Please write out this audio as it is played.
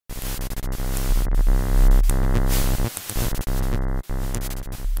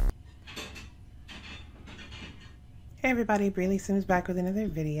everybody, Braylee Sims back with another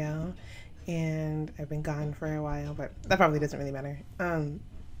video, and I've been gone for a while, but that probably doesn't really matter.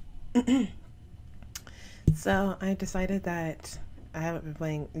 So I decided that I haven't been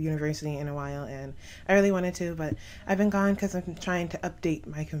playing University in a while, and I really wanted to, but I've been gone because I'm trying to update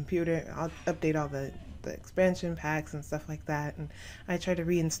my computer. I'll update all the expansion packs and stuff like that, and I tried to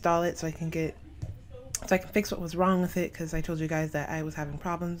reinstall it so I can fix what was wrong with it, because I told you guys that I was having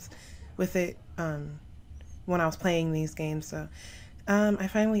problems with it when I was playing these games. So I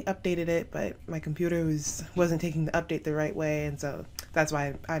finally updated it, but my computer wasn't taking the update the right way, and so that's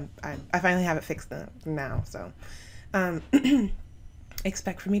why I finally have it fixed now. So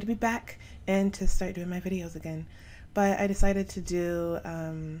expect for me to be back and to start doing my videos again. But I decided to do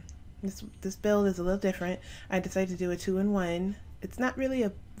this build is a little different. I decided to do a 2-in-1. It's not really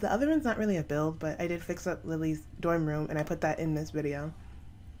the other one's not really a build, but I did fix up Lily's dorm room, and I put that in this video,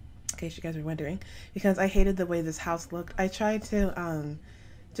 in case you guys were wondering, because I hated the way this house looked. I tried to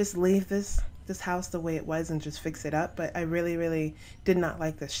just leave this house the way it was and just fix it up, but I really did not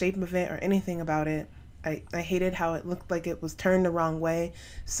like the shape of it or anything about it. I hated how it looked like it was turned the wrong way,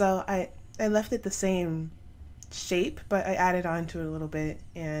 so I left it the same shape, but I added on to it a little bit,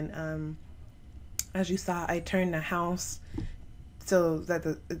 and as you saw, I turned the house so that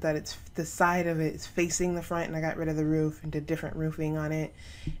it's the side of it is facing the front, and I got rid of the roof and did different roofing on it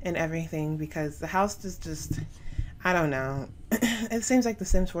and everything, because the house is just, I don't know. It seems like The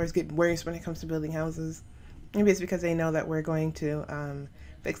Sims 4 is getting worse when it comes to building houses. Maybe it's because they know that we're going to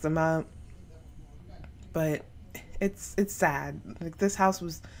fix them up, but it's sad. Like, this house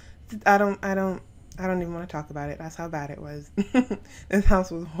was, I don't even want to talk about it. That's how bad it was. This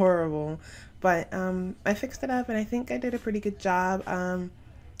house was horrible. But I fixed it up, and I think I did a pretty good job.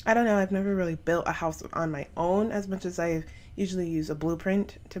 I don't know, I've never really built a house on my own as much as I usually use a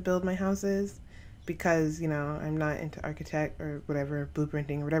blueprint to build my houses, because, you know, I'm not into architect or whatever,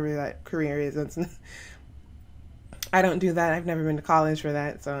 blueprinting or whatever that career is. I don't do that. I've never been to college for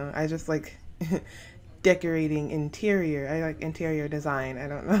that, so I just like decorating interior. I like interior design. I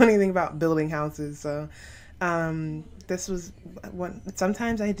don't know anything about building houses, so this was what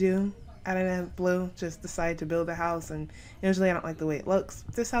sometimes I do out of the blue, just decide to build a house, and usually I don't like the way it looks.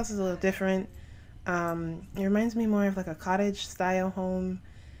 This house is a little different. It reminds me more of like a cottage style home,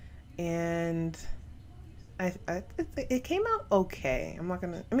 and it came out okay. I'm not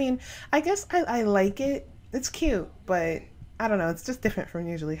gonna, I mean, I guess I like it. It's cute, but I don't know, it's just different from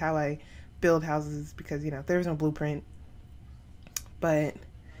usually how I build houses, because, you know, there's no blueprint. But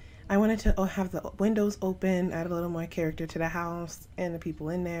I wanted to have the windows open, add a little more character to the house and the people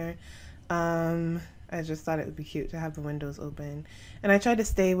in there. I just thought it would be cute to have the windows open, and I tried to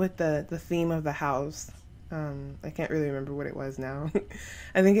stay with the theme of the house. I can't really remember what it was now.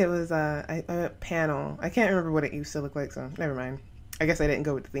 I think it was a panel. I can't remember what it used to look like, so never mind. I guess I didn't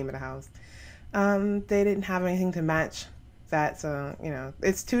go with the theme of the house. They didn't have anything to match that, so, you know,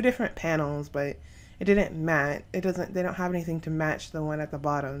 it's two different panels, but it didn't match. They don't have anything to match the one at the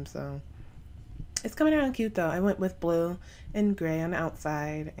bottom, so it's coming around cute though. I went with blue and gray on the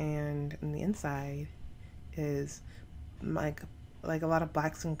outside, and on the inside is like a lot of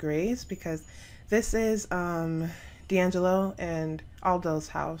blacks and grays, because this is D'Angelo and Aldo's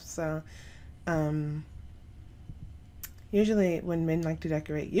house. So usually when men like to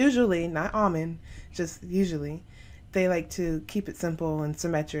decorate, usually, not all men, just usually, they like to keep it simple and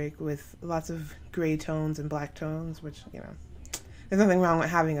symmetric with lots of gray tones and black tones, which, you know, there's nothing wrong with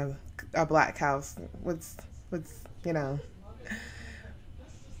having a black house. What's you know,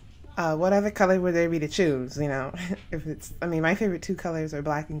 what other color would there be to choose, you know? If it's, I mean, my favorite two colors are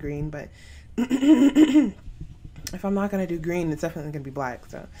black and green, but if I'm not going to do green, it's definitely going to be black.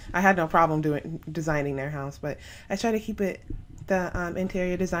 So I had no problem designing their house, but I try to keep it, the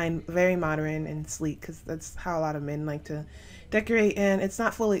interior design, very modern and sleek, because that's how a lot of men like to decorate. And it's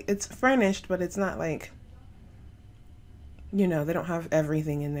not fully, it's furnished, but it's not like, you know, they don't have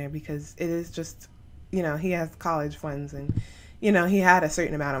everything in there, because it is just, you know, he has college funds, and, you know, he had a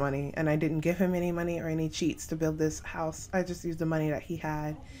certain amount of money, and I didn't give him any money or any cheats to build this house. I just used the money that he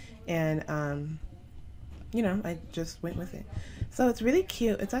had, and you know, I just went with it. So it's really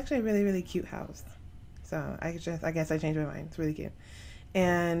cute. It's actually a really cute house. So I guess I changed my mind. It's really cute.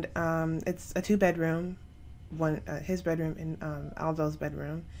 And it's a 2-bedroom, his bedroom and Aldo's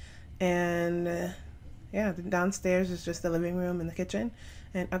bedroom. And yeah, downstairs is just the living room and the kitchen,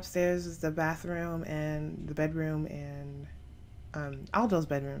 and upstairs is the bathroom and the bedroom and Aldo's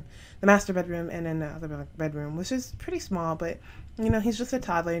bedroom, the master bedroom, and then the other bedroom, which is pretty small, but, you know, he's just a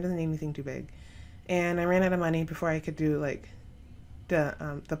toddler. He doesn't need anything too big. And I ran out of money before I could do like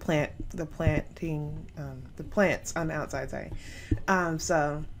the plants on the outside. Sorry.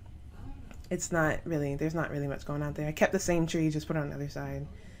 So it's not really, there's not really much going on there. I kept the same tree, just put it on the other side.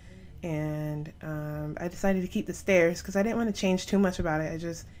 And I decided to keep the stairs because I didn't want to change too much about it. I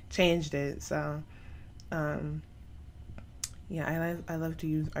just changed it. So yeah, I love to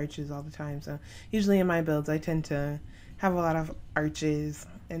use arches all the time. So usually in my builds, I tend to have a lot of arches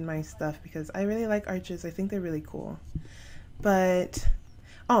in my stuff because I really like arches. I think they're really cool. But,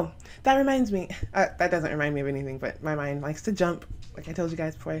 oh, that reminds me, that doesn't remind me of anything, but my mind likes to jump, like I told you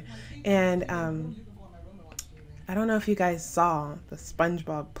guys before. And I don't know if you guys saw the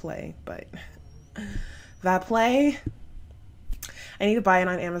SpongeBob play, but that play, I need to buy it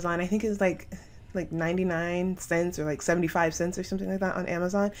on Amazon. I think it's like 99 cents or like 75 cents or something like that on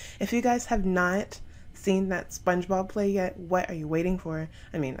Amazon. If you guys have not seen that SpongeBob play yet, what are you waiting for?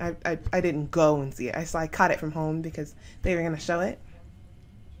 I mean, I didn't go and see it. I caught it from home because they were going to show it.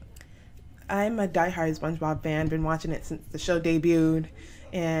 I'm a diehard SpongeBob fan, been watching it since the show debuted,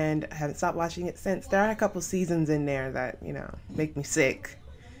 and I haven't stopped watching it since. There are a couple seasons in there that, you know, make me sick.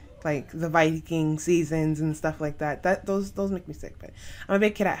 Like the Viking seasons and stuff like that. Those make me sick. But I'm a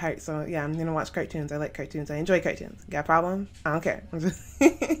big kid at heart, so yeah, I'm gonna watch cartoons. I like cartoons. I enjoy cartoons. Got a problem? I don't care.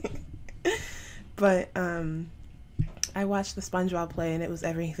 But I watched the SpongeBob play, and it was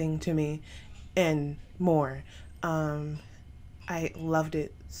everything to me, and more. I loved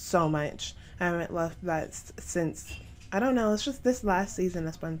it so much. I haven't loved that since, I don't know, it's just this last season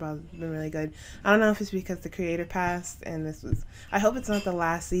of SpongeBob has been really good. I don't know if it's because the creator passed and this was, I hope it's not the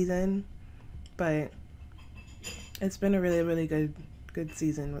last season, but it's been a really, really good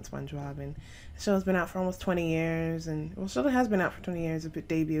season with SpongeBob. And the show's been out for almost 20 years, and well, the show has been out for 20 years. It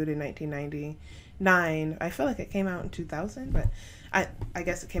debuted in 1999. I feel like it came out in 2000, but I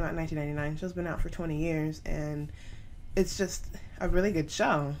guess it came out in 1999. The show's been out for 20 years, and it's just a really good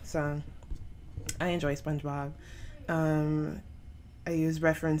show. So I enjoy SpongeBob. I use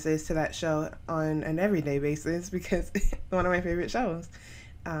references to that show on an everyday basis because it's one of my favorite shows.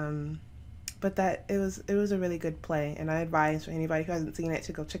 But it was a really good play, and I advise for anybody who hasn't seen it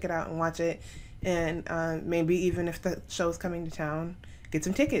to go check it out and watch it, and maybe even if the show's coming to town, get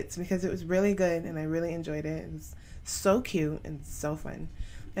some tickets because it was really good and I really enjoyed it. It was so cute and so fun.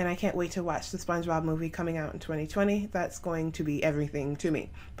 And I can't wait to watch the SpongeBob movie coming out in 2020. That's going to be everything to me.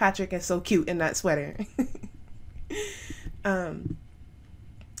 Patrick is so cute in that sweater.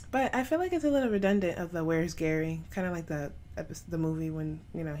 But I feel like it's a little redundant of the Where's Gary, kind of like the movie when,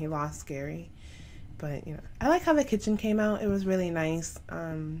 you know, he lost Gary. But, you know, I like how the kitchen came out. It was really nice.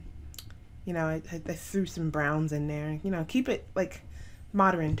 You know, I threw some browns in there. You know, keep it like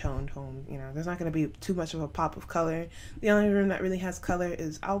modern toned home. You know, there's not going to be too much of a pop of color. The only room that really has color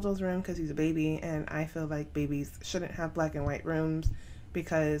is Aldo's room because he's a baby, and I feel like babies shouldn't have black and white rooms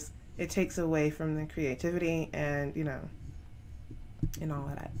because it takes away from the creativity and, you know, and all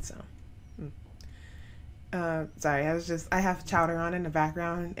of that. So sorry, I have Chowder on in the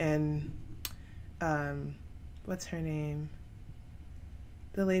background, and what's her name,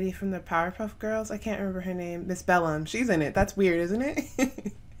 the lady from the Powerpuff Girls, I can't remember her name, Miss Bellum, she's in it. That's weird, isn't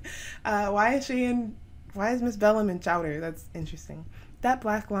it? Why is Miss Bellum in Chowder? That's interesting. That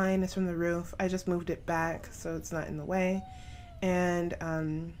black line is from the roof. I just moved it back so it's not in the way. And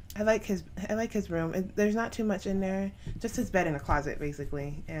I like his room. There's not too much in there, just his bed and a closet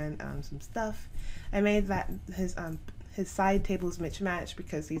basically, and some stuff. I made that his side tables match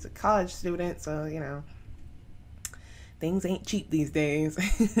because he's a college student, so you know things ain't cheap these days.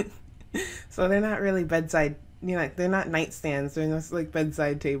 So they're not really bedside, you know, they're not nightstands. They're just like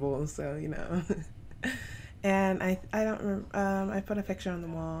bedside tables. So you know. And I don't remember. I put a picture on the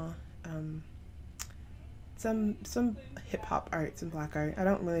wall. Some hip hop art, some black art. I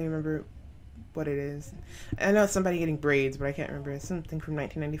don't really remember what it is. I know it's somebody getting braids, but I can't remember. It's something from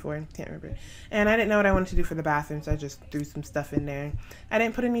 1994. Can't remember. And I didn't know what I wanted to do for the bathroom, so I just threw some stuff in there. I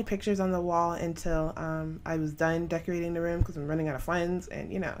didn't put any pictures on the wall until I was done decorating the room because I'm running out of funds,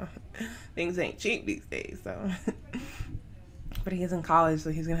 and you know, things ain't cheap these days. So, but he's in college, so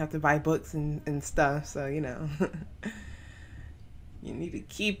he's gonna have to buy books and stuff. So you know. You need to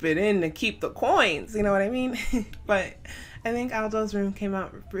keep it in to keep the coins, you know what I mean? But I think Aldo's room came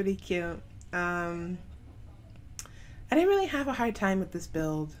out pretty cute. I didn't really have a hard time with this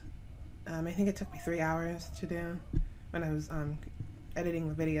build. I think it took me 3 hours to do. When I was editing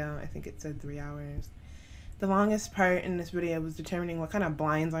the video, I think it said 3 hours. The longest part in this video was determining what kind of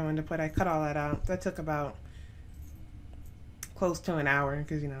blinds I wanted to put. I cut all that out. That took about close to an hour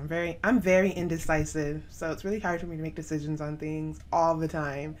because, you know, I'm very indecisive, so it's really hard for me to make decisions on things all the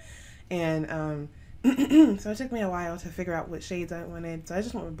time. And So it took me a while to figure out what shades I wanted. So I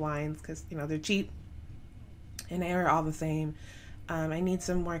just went with blinds because, you know, they're cheap and they are all the same. I need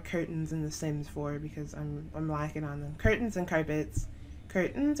some more curtains in The Sims 4 because I'm lacking on them. Curtains and carpets.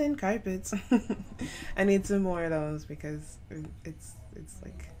 Curtains and carpets. I need some more of those because it's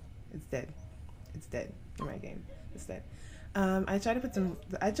like, it's dead. It's dead in my game. It's dead. I try to put some.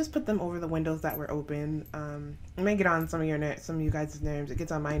 I just put them over the windows that were open. It may get on some of you guys' nerves. It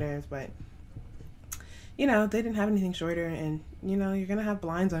gets on my nerves, but you know they didn't have anything shorter, and you know you're gonna have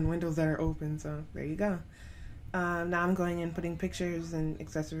blinds on windows that are open. So there you go. Now I'm going in putting pictures and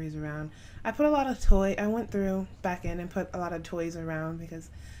accessories around. I put a lot of I went through back in and put a lot of toys around because,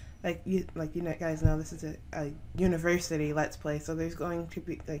 like you guys know, this is a university let's play. So there's going to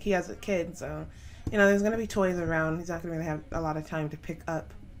be like he has a kid, so. You know, there's going to be toys around. He's not going to really have a lot of time to pick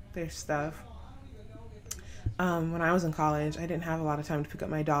up their stuff. When I was in college, I didn't have a lot of time to pick up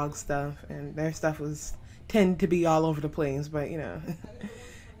my dog's stuff, and their stuff tend to be all over the place, but, you know,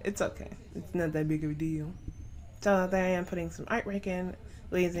 it's okay. It's not that big of a deal. So there I am putting some artwork in,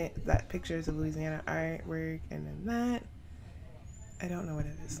 pictures of Louisiana artwork, and then that. I don't know what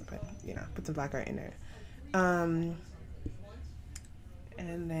it is, but, you know, put some black art in there.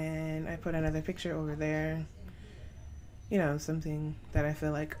 And then I put another picture over there, you know, something that I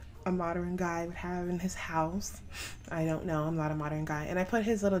feel like a modern guy would have in his house. I don't know, I'm not a modern guy. And I put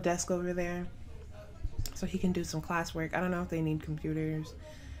his little desk over there so he can do some classwork. I don't know if they need computers,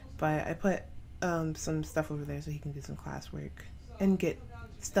 but I put some stuff over there so he can do some classwork and get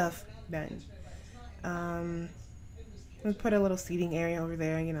stuff done. I put a little seating area over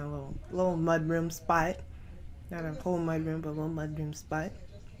there, you know, a little mudroom spot. Not a whole mudroom, but a little mudroom spot.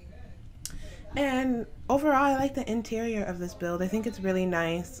 And overall, I like the interior of this build. I think it's really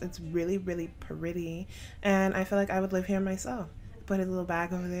nice. It's really, really pretty. And I feel like I would live here myself. Put a little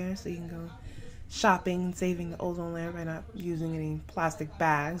bag over there so you can go shopping and saving the ozone layer by not using any plastic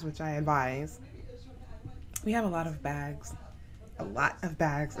bags, which I advise. We have a lot of bags. A lot of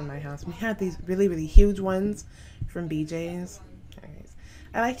bags in my house. We had these really, really huge ones from BJ's. Anyways,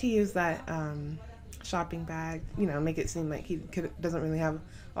 I like to use that shopping bag, you know, make it seem like he doesn't really have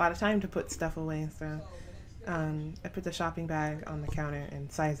a lot of time to put stuff away. So I put the shopping bag on the counter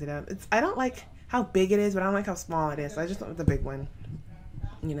and size it up. I don't like how big it is, but I don't like how small it is. So I just went with the big one.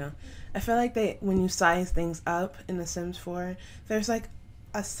 You know, I feel like when you size things up in The Sims 4, there's like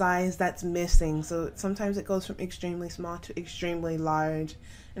a size that's missing. So sometimes it goes from extremely small to extremely large,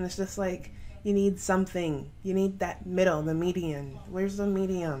 and it's just like you need something. You need that middle, the median. Where's the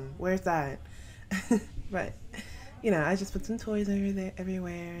medium? Where's that? But you know, I just put some toys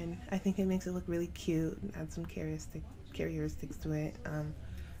everywhere, and I think it makes it look really cute and add some characteristics to it.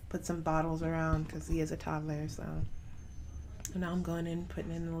 Put some bottles around because he is a toddler, so now I'm going in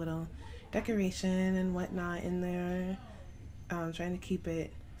putting in a little decoration and whatnot in there. Trying to keep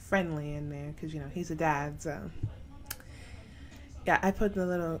it friendly in there because, you know, he's a dad, so yeah, I put the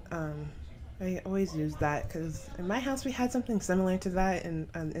little I always use that because in my house we had something similar to that in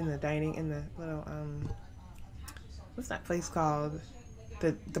the little what's that place called,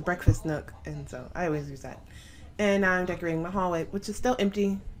 the breakfast nook, and so I always use that. And now I'm decorating my hallway, which is still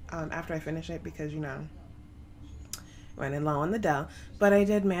empty after I finish it because, you know, running low on the dough, but I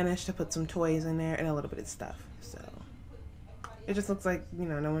did manage to put some toys in there and a little bit of stuff, so it just looks like, you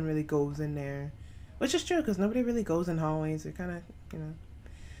know, no one really goes in there, which is true because nobody really goes in hallways. They're kind of, you know,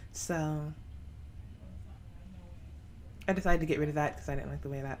 so I decided to get rid of that because I didn't like the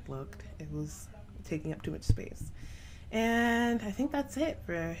way that looked. It was taking up too much space. And I think that's it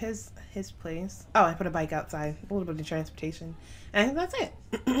for his place. Oh, I put a bike outside, a little bit of transportation. And I think that's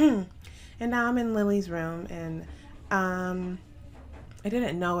it. And now I'm in Lily's room, and I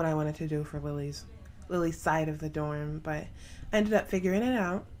didn't know what I wanted to do for Lily's side of the dorm, but I ended up figuring it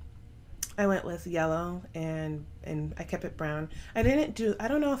out. I went with yellow and I kept it brown. I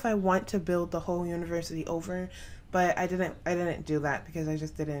don't know if I want to build the whole university over, but I didn't do that because I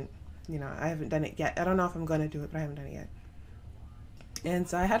just didn't, you know, I haven't done it yet. I don't know if I'm going to do it, but I haven't done it yet. And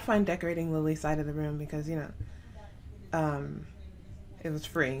so I had fun decorating Lily's side of the room because, you know, it was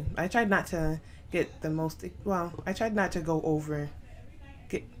free. I tried not to get the most, well, I tried not to go over,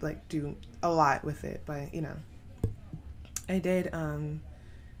 do a lot with it, but, you know, I did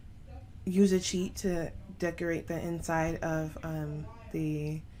use a cheat to decorate the inside of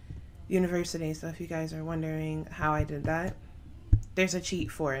the university. So if you guys are wondering how I did that, there's a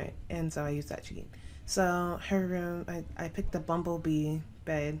cheat for it, and so I used that cheat. So her room, I picked the Bumblebee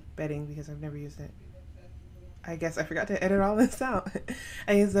bedding because I've never used it. I guess I forgot to edit all this out.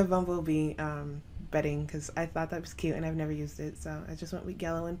 I used the Bumblebee bedding because I thought that was cute and I've never used it. So I just went with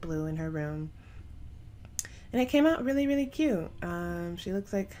yellow and blue in her room. and it came out really, really cute. She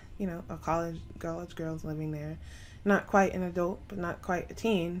looks like, you know, a college girl's living there. Not quite an adult, but not quite a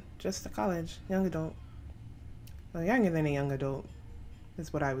teen, just a young adult. Well, younger than a young adult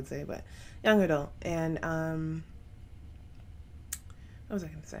is what I would say, but young adult. And what was I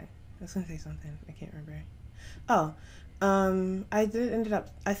gonna say? I was gonna say something. I can't remember. Oh,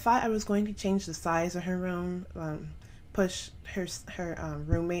 I thought I was going to change the size of her room, push her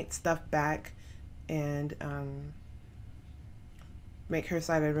roommate stuff back, and make her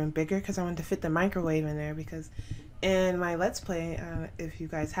side of the room bigger because I wanted to fit the microwave in there. Because in my Let's Play, if you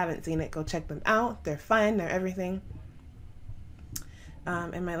guys haven't seen it, go check them out. They're fun. They're everything.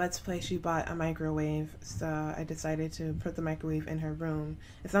 In my Let's Play, she bought a microwave, so I decided to put the microwave in her room.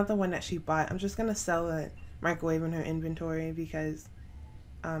 It's not the one that she bought. I'm just gonna sell the microwave in her inventory because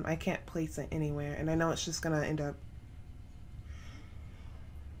I can't place it anywhere, and I know it's just gonna end up.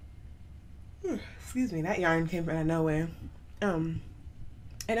 Excuse me, that yarn came out of nowhere.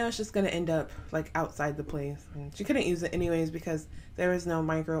 I know it's just gonna end up like outside the place. And she couldn't use it anyways because there was no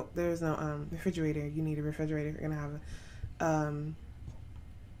refrigerator. You need a refrigerator if you're gonna have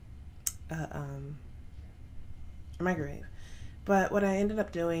a microwave. But what I ended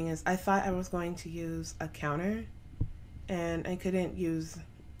up doing is I thought I was going to use a counter, and I couldn't use.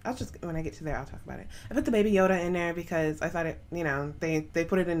 When I get to there, I'll talk about it. I put the Baby Yoda in there because I thought it, you know, they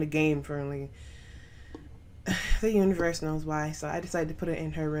put it in the game for only. The universe knows why, so I decided to put it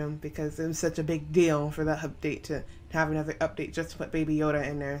in her room because it was such a big deal for that update to have another update just to put Baby Yoda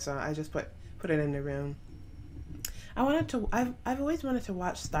in there. So I just put it in the room. I've always wanted to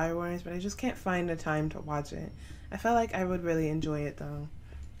watch Star Wars, but I just can't find the time to watch it. I felt like I would really enjoy it though,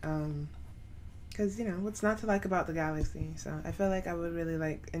 because you know what's not to like about the galaxy. So I feel like I would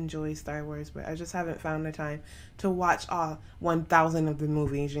really enjoy Star Wars, but I just haven't found the time to watch all 1,000 of the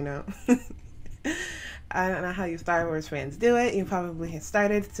movies. You know. I don't know how you Star Wars fans do it. You probably have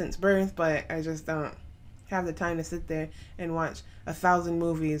started since birth, but I just don't have the time to sit there and watch 1,000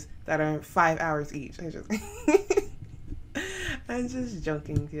 movies that are 5 hours each. I'm just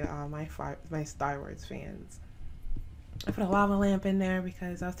joking to all my Star Wars fans. I put a lava lamp in there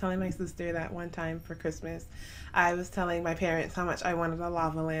because I was telling my sister that one time for Christmas, I was telling my parents how much I wanted a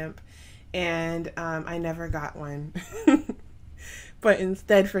lava lamp, and I never got one. But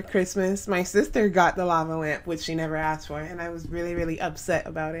instead for Christmas, my sister got the lava lamp, which she never asked for, and I was really, really upset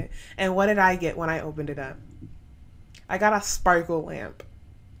about it. And what did I get when I opened it up? I got a sparkle lamp.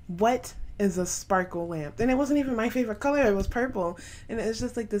 What is a sparkle lamp? And it wasn't even my favorite color. It was purple, and it was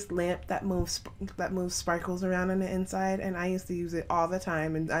just like this lamp that moves sparkles around on the inside. And I used to use it all the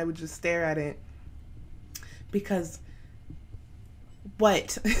time, and I would just stare at it because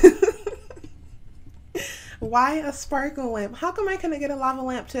what? Why a sparkle lamp? How come I couldn't get a lava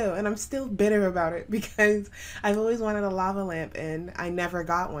lamp too? And I'm still bitter about it because I've always wanted a lava lamp and I never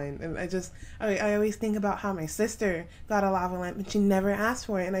got one. And I always think about how my sister got a lava lamp and she never asked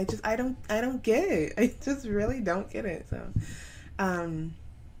for it. And I don't get it. I just really don't get it. So,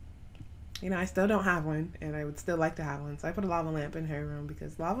 you know, I still don't have one and I would still like to have one. So I put a lava lamp in her room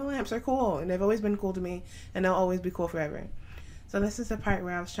because lava lamps are cool and they've always been cool to me and they'll always be cool forever. So this is the part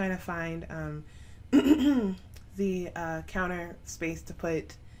where I was trying to find, the counter space to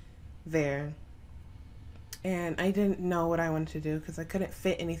put there, and I didn't know what I wanted to do because I couldn't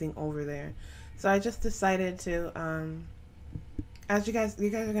fit anything over there. So I just decided to as you guys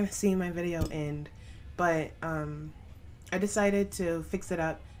are gonna see my video end, but I decided to fix it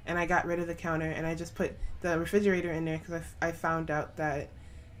up and I got rid of the counter and I just put the refrigerator in there because I found out that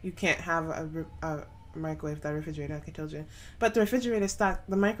you can't have a microwave that refrigerator, like I told you, but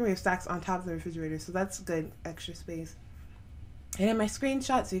the microwave stacks on top of the refrigerator, so that's good extra space. And in my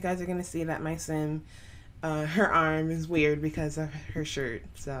screenshots, you guys are gonna see that my sim, her arm is weird because of her shirt.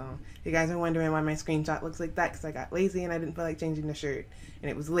 So you guys are wondering why my screenshot looks like that, because I got lazy and I didn't feel like changing the shirt,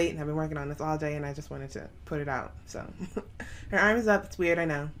 and it was late and I've been working on this all day and I just wanted to put it out. So her arm is up. It's weird, I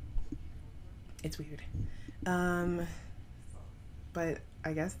know, it's weird, but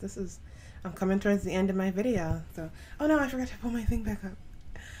I guess I'm coming towards the end of my video, so... Oh no, I forgot to pull my thing back up.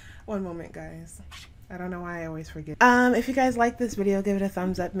 One moment, guys. I don't know why I always forget. If you guys like this video, give it a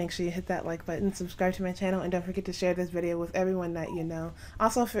thumbs up. Make sure you hit that like button, subscribe to my channel, and don't forget to share this video with everyone that you know.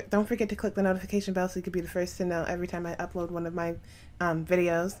 Also, don't forget to click the notification bell so you can be the first to know every time I upload one of my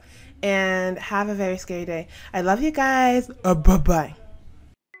videos. And have a very scary day. I love you guys. Bye-bye.